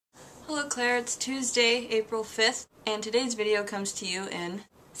Hello Claire, it's Tuesday, April 5th, and today's video comes to you in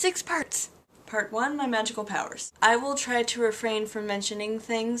 6 parts. Part 1, my magical powers. I will try to refrain from mentioning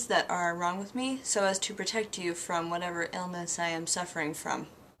things that are wrong with me so as to protect you from whatever illness I am suffering from.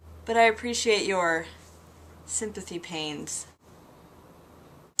 But I appreciate your sympathy pains.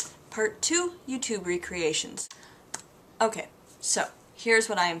 Part 2, YouTube recreations. Okay, so here's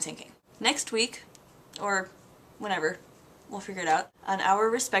what I am thinking. Next week, or whenever, we'll figure it out, on our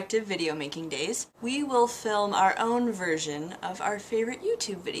respective video making days, we will film our own version of our favorite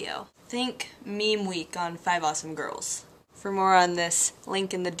YouTube video. Think Meme Week on 5 Awesome Girls. For more on this,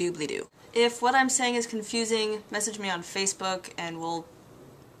 link in the doobly-doo. If what I'm saying is confusing, message me on Facebook and we'll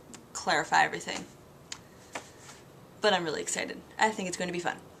clarify everything. But I'm really excited. I think it's going to be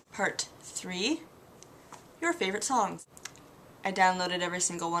fun. Part 3, your favorite songs. I downloaded every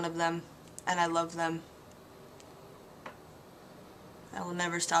single one of them, and I love them. I will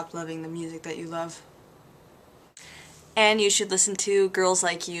never stop loving the music that you love. And you should listen to Girls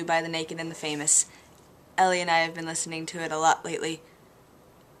Like You by The Naked and the Famous. Ellie and I have been listening to it a lot lately.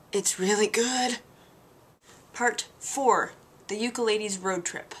 It's really good. Part 4, the yookaladies road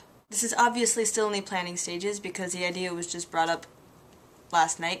trip. This is obviously still in the planning stages because the idea was just brought up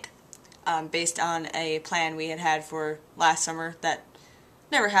last night, based on a plan we had for last summer that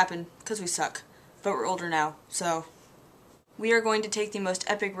never happened because we suck. But we're older now, so we are going to take the most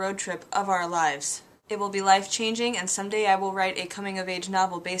epic road trip of our lives. It will be life-changing, and someday I will write a coming-of-age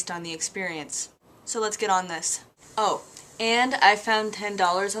novel based on the experience. So let's get on this. Oh, and I found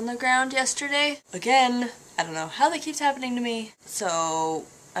 $10 on the ground yesterday. Again, I don't know how that keeps happening to me. So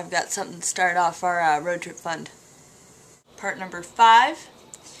I've got something to start off our road trip fund. Part number 5.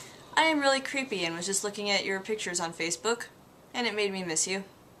 I am really creepy and was just looking at your pictures on Facebook, and it made me miss you.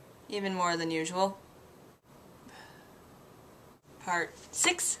 Even more than usual. Part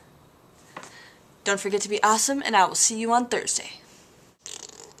 6. Don't forget to be awesome, and I will see you on Thursday.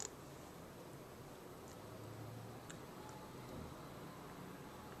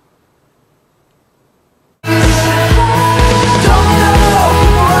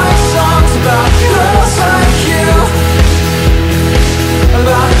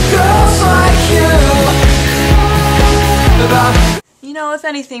 You know, if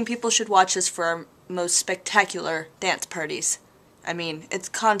anything, people should watch us for our most spectacular dance parties. I mean, it's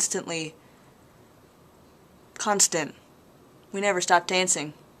constant. We never stop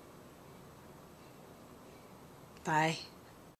dancing. Bye.